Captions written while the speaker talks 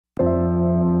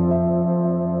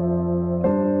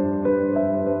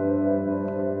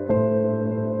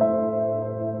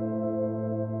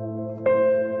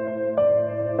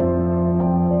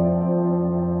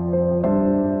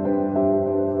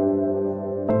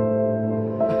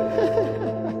Hey,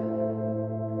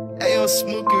 yo,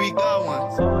 Smokey, we got one.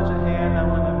 Hold your hand, I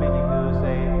wanna make you feel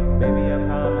safe. Baby, I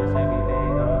promise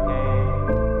everything okay.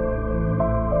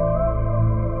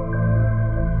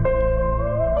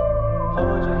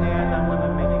 Hold your hand, I wanna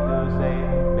make you feel safe.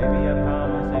 Baby, I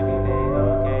promise everything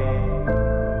okay.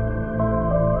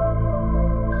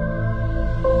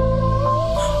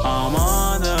 I'm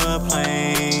on the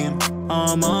plane,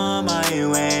 I'm on my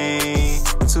way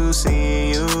to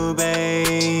see you, babe.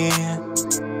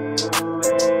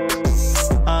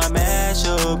 I'm at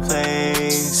your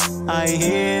place, I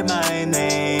hear my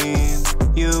name,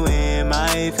 you in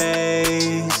my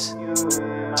face.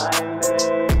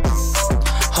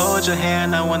 Hold your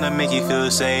hand, I wanna make you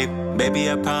feel safe. Baby,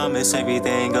 I promise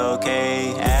everything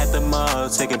okay. At the mall,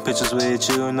 taking pictures with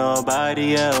you,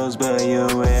 nobody else but you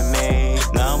and me.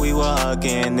 Now we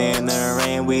walking in the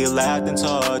rain, we laughed and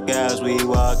talk as we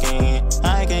walking.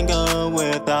 I can't go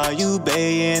without you,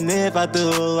 babe, and if I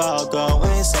do, I'll go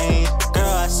insane. Girl,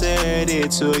 I said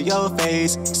it to your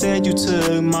face, said you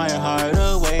took my heart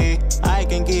away. I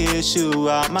can get you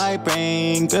out my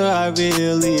brain, girl, I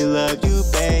really love you,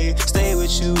 babe. Stay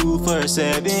with you for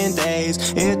 7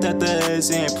 days. If that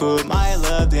doesn't prove my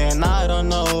love, then I don't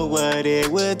know what it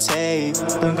would take.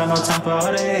 Don't got no time for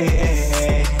all that.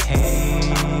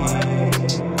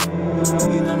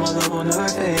 You know my love will never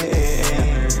fade.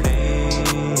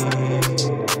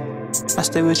 I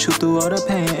stay with you through all the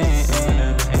pain.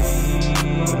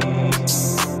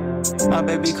 My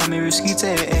baby call me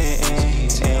RiskyTae.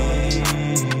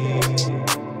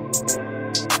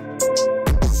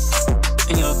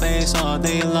 In your face all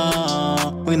day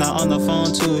long, we not on the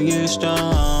phone 2 years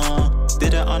strong.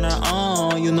 Did it on our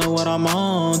own, you know what I'm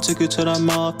on. Took you to the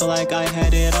mall, feel like I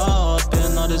had it all.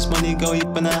 Spending all this money, girl, you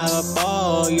finna have a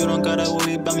ball. You don't gotta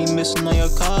worry about me missing all your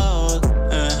calls.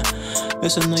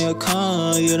 Missing all your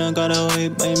calls, you don't gotta worry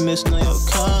about me missing all your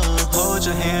calls. Hold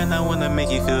your hand, I wanna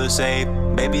make you feel safe.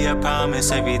 Baby, I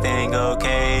promise everything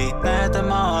okay. At the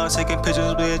mall, taking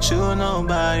pictures with you,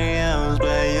 nobody else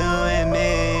but you and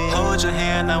me. Hold your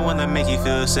hand, I wanna make you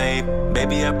feel safe.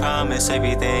 Baby, I promise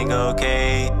everything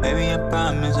okay. Baby, I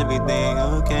promise everything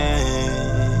okay.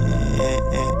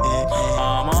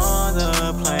 I'm on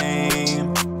the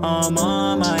plane, I'm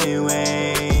on my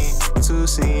way to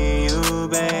see you,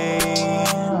 babe.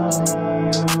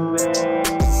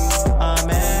 I'm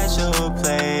at your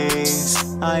place,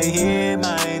 I hear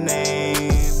my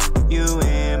name, you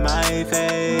in my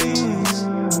face.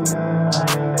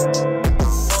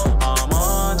 I'm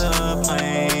on the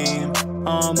plane,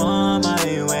 I'm on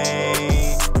my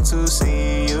way to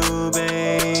see you,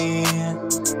 babe.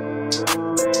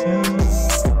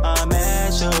 I'm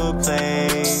at your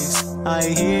place, I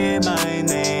hear my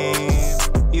name,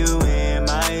 you in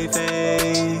my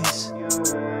face.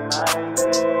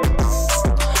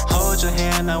 Hold your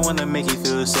hand, I wanna make you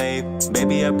feel safe.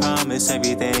 Baby, I promise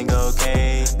everything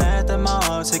okay. At the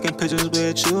mall, taking pictures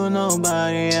with you,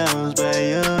 nobody else but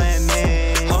you and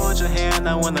me. Hold your hand,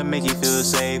 I wanna make you feel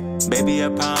safe. Baby, I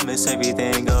promise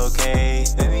everything okay.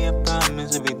 Baby, I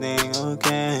promise everything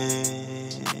okay.